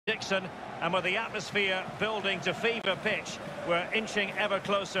Ferguson, and with the atmosphere building to fever pitch, we're inching ever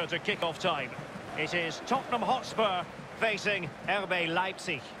closer to kick-off time. It is Tottenham Hotspur facing RB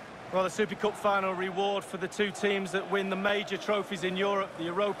Leipzig. Well, the Super Cup final reward for the two teams that win the major trophies in Europe, the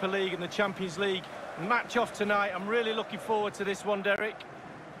Europa League and the Champions League. Match off tonight. I'm really looking forward to this one, Derek.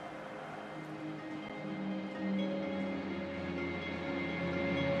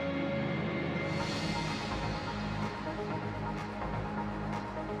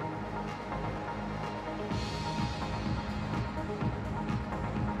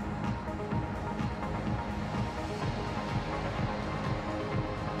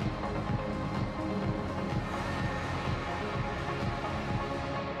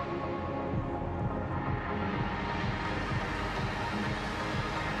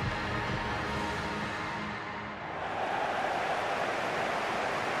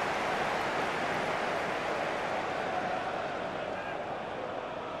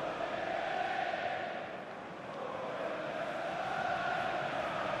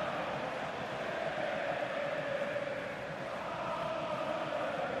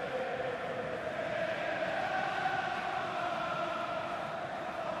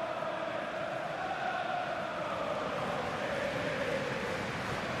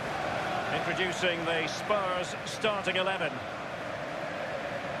 Introducing the Spurs starting 11.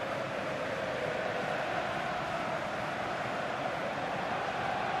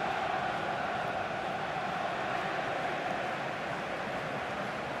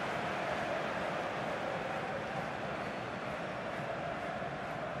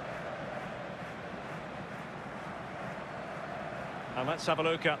 And let's have a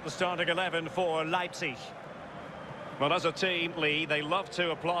look at the starting 11 for Leipzig. Well, as a team, Lee, they love to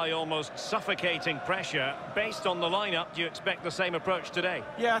apply almost suffocating pressure. Based on the lineup, do you expect the same approach today?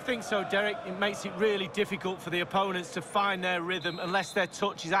 Yeah, I think so, Derek. It makes it really difficult for the opponents to find their rhythm unless their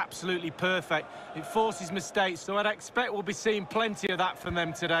touch is absolutely perfect. It forces mistakes, so I'd expect we'll be seeing plenty of that from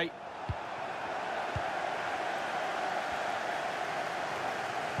them today.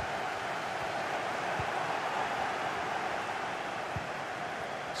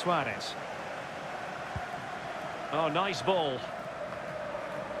 Suarez. Oh, nice ball.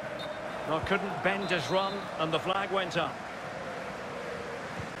 Oh, couldn't bend his run, and the flag went up.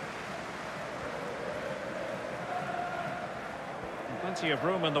 Plenty of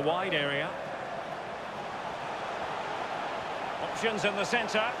room in the wide area. Options in the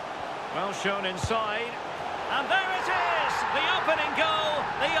centre. Well shown inside. And there it is! The opening goal,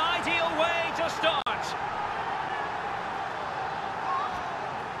 the ideal way to start.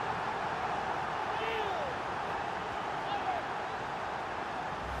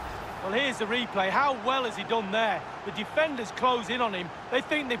 Well, here's the replay. How well has he done there? The defenders close in on him. They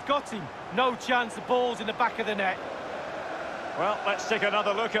think they've got him. No chance, the ball's in the back of the net. Well, let's take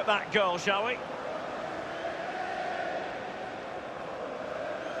another look at that goal, shall we?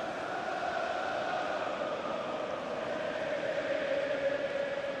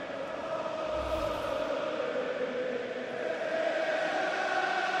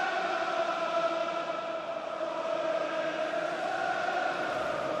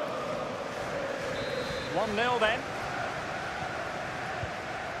 One 0 then.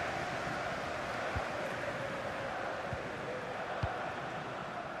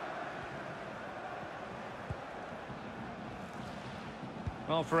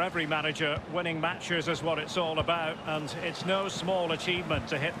 Well, for every manager, winning matches is what it's all about, and it's no small achievement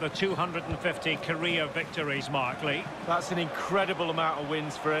to hit the 250 career victories mark, Lee. That's an incredible amount of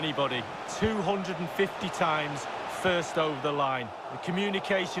wins for anybody. 250 times first over the line. The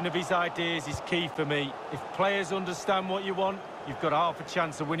communication of his ideas is key for me. If players understand what you want, you've got half a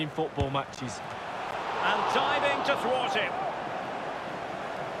chance of winning football matches. And diving to thwart him.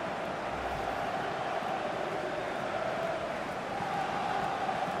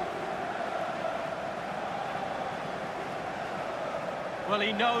 Well,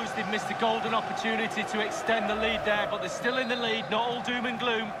 he knows they've missed a golden opportunity to extend the lead there, but they're still in the lead, not all doom and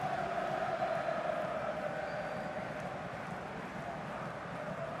gloom.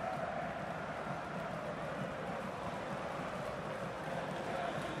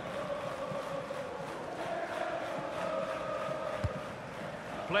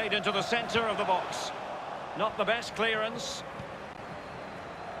 Played into the centre of the box. Not the best clearance.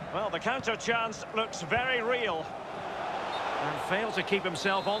 Well, the counter chance looks very real. And failed to keep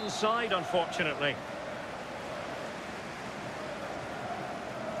himself onside, unfortunately.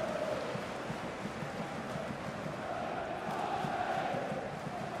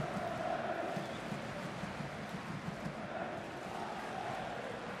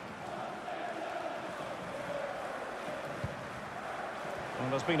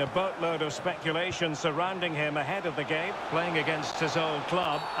 And there's been a boatload of speculation surrounding him ahead of the game, playing against his old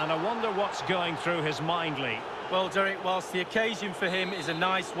club, and I wonder what's going through his mind, Lee. Well, Derek, whilst the occasion for him is a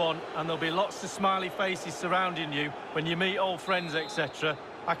nice one, and there'll be lots of smiley faces surrounding you when you meet old friends, etc.,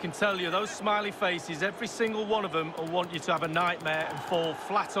 I can tell you, those smiley faces, every single one of them will want you to have a nightmare and fall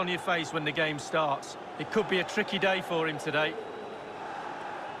flat on your face when the game starts. It could be a tricky day for him today.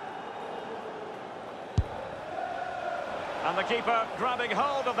 And the keeper grabbing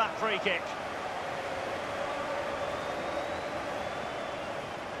hold of that free kick.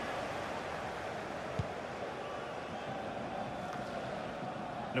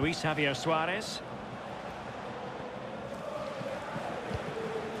 Luis Javier Suarez.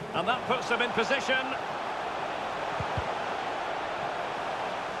 And that puts them in position.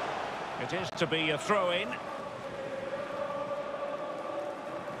 It is to be a throw-in.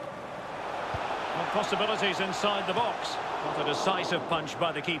 And possibilities inside the box. Not a decisive punch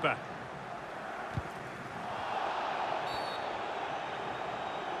by the keeper.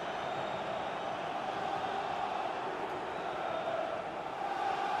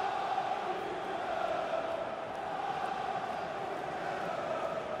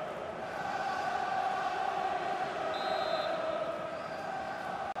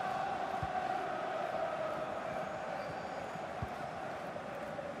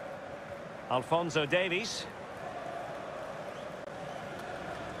 Alphonso Davies.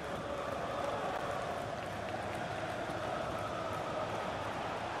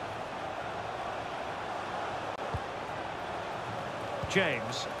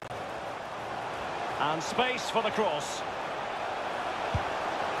 James. And space for the cross.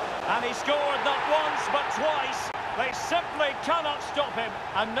 And he scored not once but twice. They simply cannot stop him,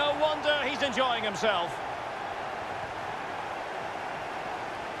 and no wonder he's enjoying himself.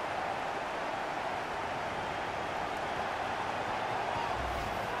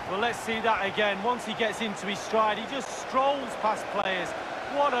 Well, let's see that again. Once he gets into his stride, he just strolls past players.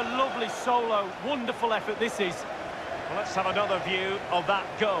 What a lovely solo. Wonderful effort this is. Well, let's have another view of that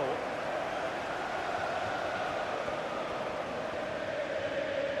goal.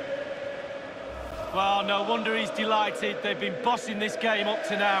 Well, no wonder he's delighted. They've been bossing this game up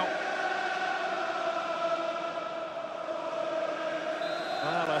to now.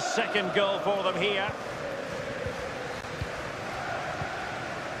 Well, a second goal for them here.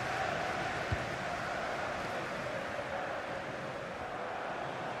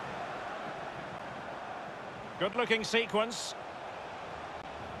 Good-looking sequence.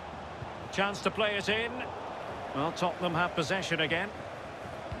 Chance to play it in. Well, Tottenham have possession again.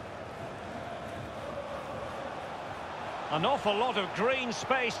 An awful lot of green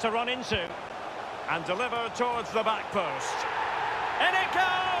space to run into. And deliver towards the back post. In it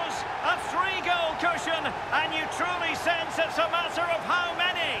goes! A 3-goal cushion, and you truly sense it's a matter of how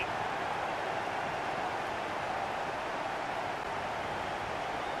many.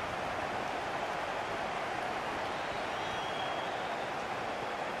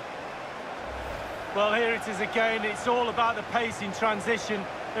 Well, here it is again. It's all about the pace in transition.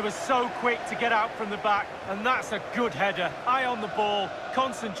 They were so quick to get out from the back, and that's a good header. Eye on the ball,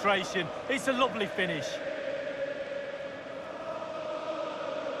 concentration. It's a lovely finish.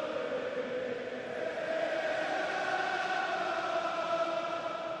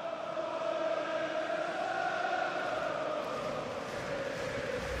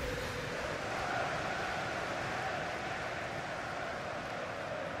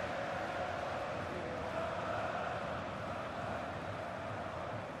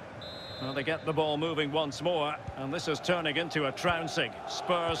 Well, they get the ball moving once more, and this is turning into a trouncing.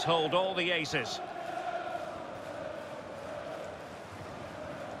 Spurs hold all the aces.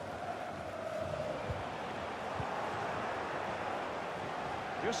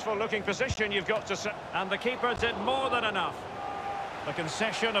 Useful looking position, you've got to say. And the keeper did more than enough. The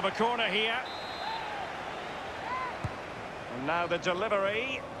concession of a corner here. And now the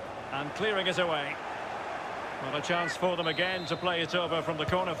delivery, and clearing it away. Well, a chance for them again to play it over from the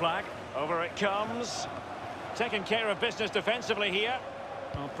corner flag. Over it comes. Taking care of business defensively here.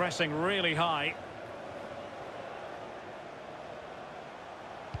 Well, pressing really high.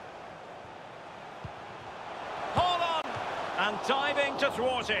 Hold on! And diving to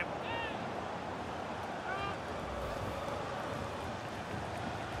thwart him.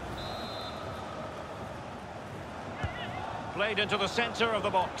 Played into the centre of the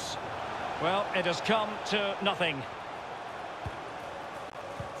box. Well, it has come to nothing.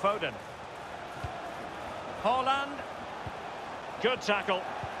 Foden. Haaland. Good tackle.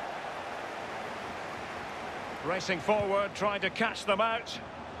 Racing forward, trying to catch them out.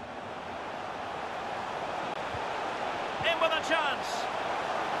 In with a chance.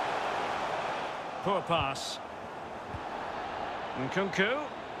 Poor pass. Nkunku.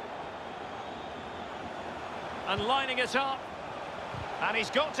 And lining it up. And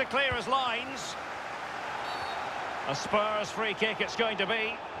he's got to clear his lines. A Spurs free kick it's going to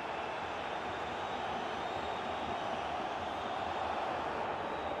be.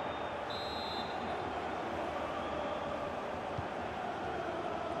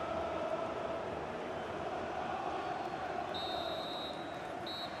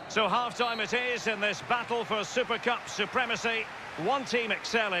 So half-time it is in this battle for Super Cup supremacy. One team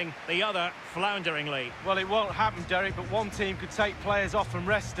excelling, the other flounderingly. Well, it won't happen, Derek, but one team could take players off and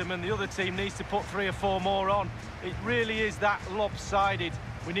rest them, and the other team needs to put 3 or 4 more on. It really is that lopsided.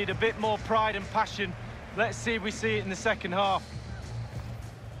 We need a bit more pride and passion. Let's see if we see it in the second half.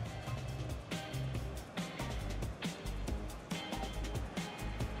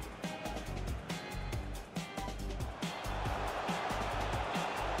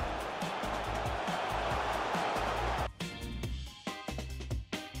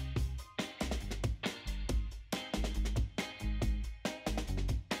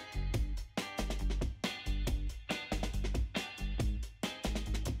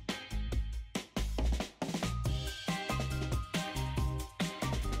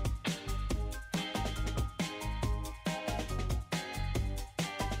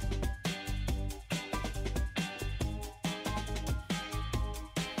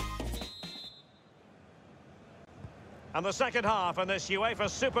 And the second half in this UEFA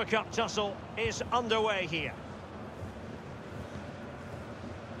Super Cup tussle is underway here.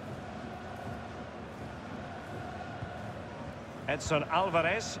 Edson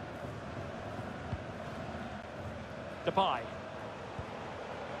Alvarez. Depay.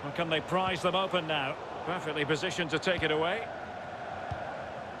 Well, can they prize them open now? Perfectly positioned to take it away.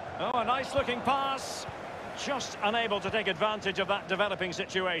 Oh, a nice looking pass. Just unable to take advantage of that developing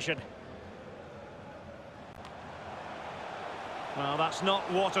situation. Well, that's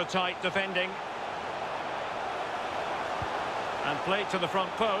not watertight defending. And played to the front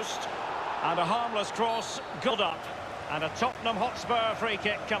post. And a harmless cross, good up. And a Tottenham Hotspur free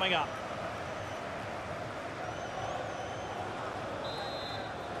kick coming up.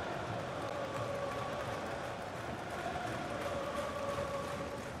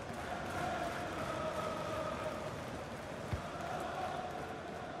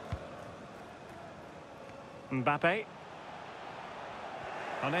 Mbappe.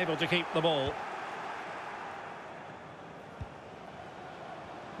 Unable to keep the ball.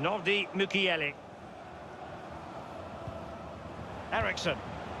 Nordi Mukiele. Eriksson.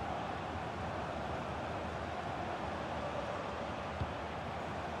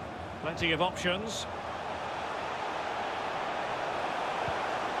 Plenty of options.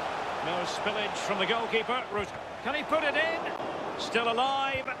 No spillage from the goalkeeper. Can he put it in? Still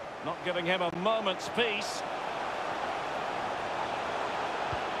alive. Not giving him a moment's peace.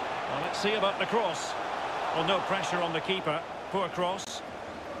 Well, let's see about the cross. Well, no pressure on the keeper. Poor cross.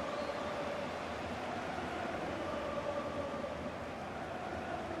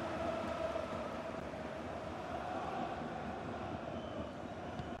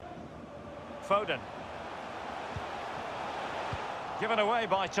 Foden. Given away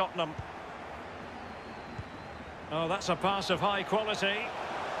by Tottenham. Oh, that's a pass of high quality.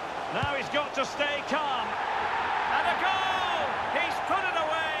 Now he's got to stay calm. And a goal! He's put it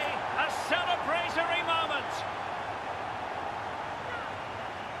away! A celebratory moment!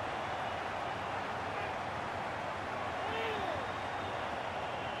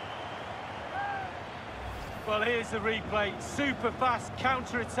 Well, here's the replay. Super fast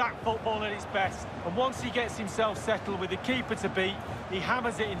counter-attack football at its best. And once he gets himself settled with the keeper to beat, he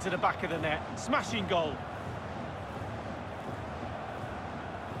hammers it into the back of the net. Smashing goal.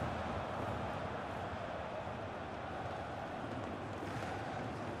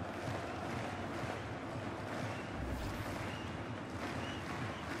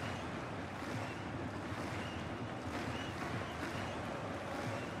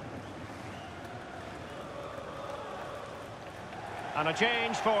 And a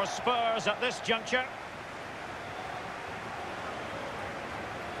change for Spurs at this juncture.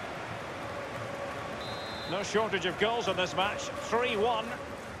 No shortage of goals in this match. 3-1.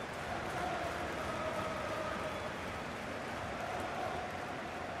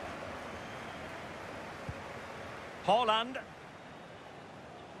 Haaland.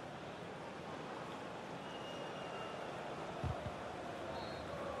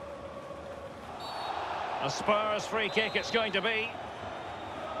 A Spurs free kick it's going to be.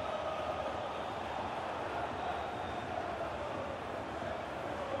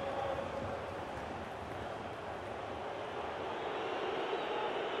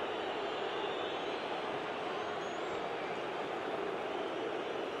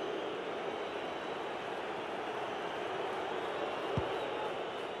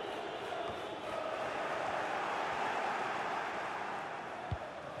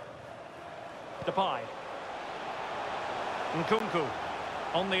 Depay. Nkunku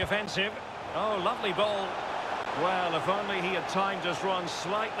on the offensive. Oh, lovely ball. Well, if only he had timed his run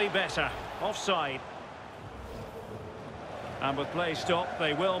slightly better. Offside. And with play stopped,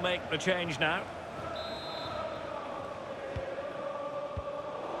 they will make the change now.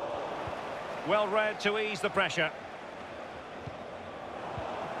 Well read to ease the pressure.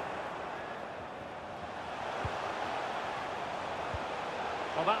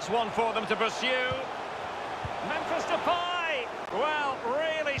 Well, that's one for them to pursue. Memphis Depay! Well,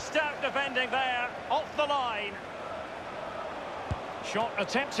 really stout defending there, off the line. Shot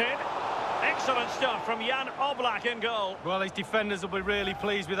attempted. Excellent stuff from Jan Oblak in goal. Well, his defenders will be really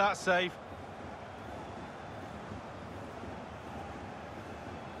pleased with that save.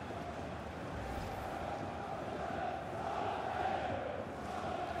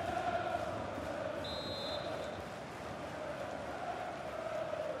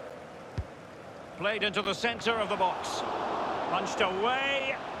 Played into the centre of the box. Punched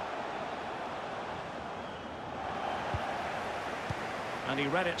away. And he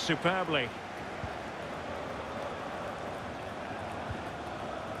read it superbly.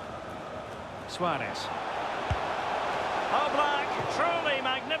 Suarez. Oblak, truly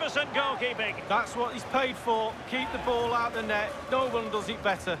magnificent goalkeeping. That's what he's paid for. Keep the ball out the net. No one does it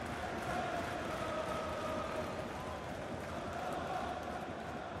better.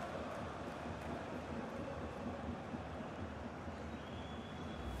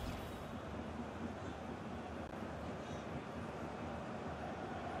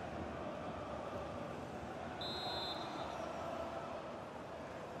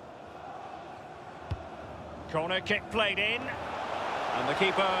 Corner kick played in. And the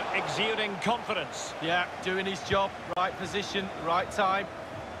keeper exuding confidence. Yeah, doing his job. Right position, right time.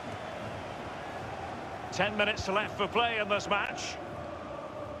 10 minutes left for play in this match.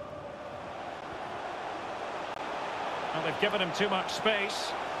 And they've given him too much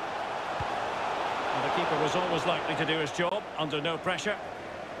space. And the keeper was always likely to do his job under no pressure.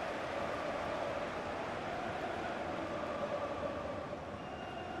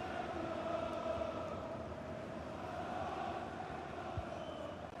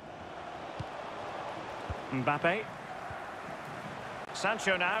 Mbappe.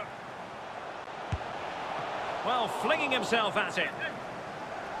 Sancho now. Well, flinging himself at it.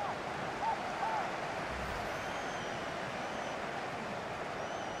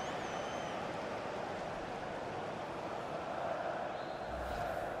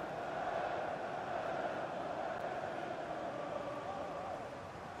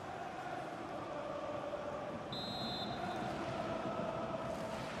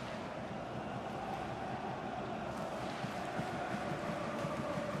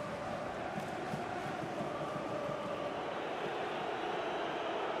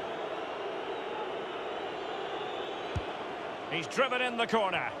 He's driven in the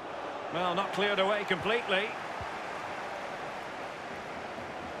corner. Well, not cleared away completely.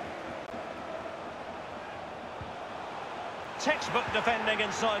 Textbook defending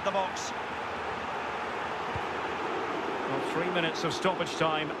inside the box. Well, 3 minutes of stoppage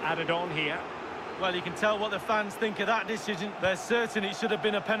time added on here. Well, you can tell what the fans think of that decision. They're certain it should have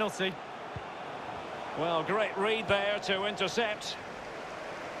been a penalty. Well, great read there to intercept.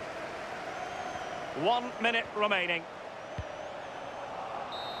 1 minute remaining.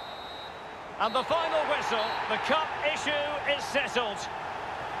 And the final whistle, the cup issue is settled.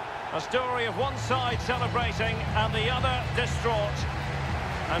 A story of one side celebrating and the other distraught.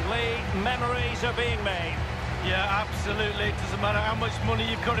 And Lee, memories are being made. Yeah, absolutely. It doesn't matter how much money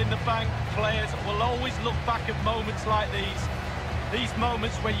you've got in the bank. Players will always look back at moments like these. These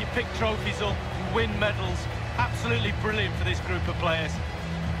moments when you pick trophies up, you win medals. Absolutely brilliant for this group of players.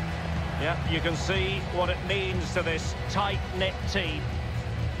 Yeah, you can see what it means to this tight-knit team.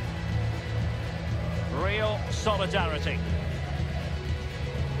 Real solidarity.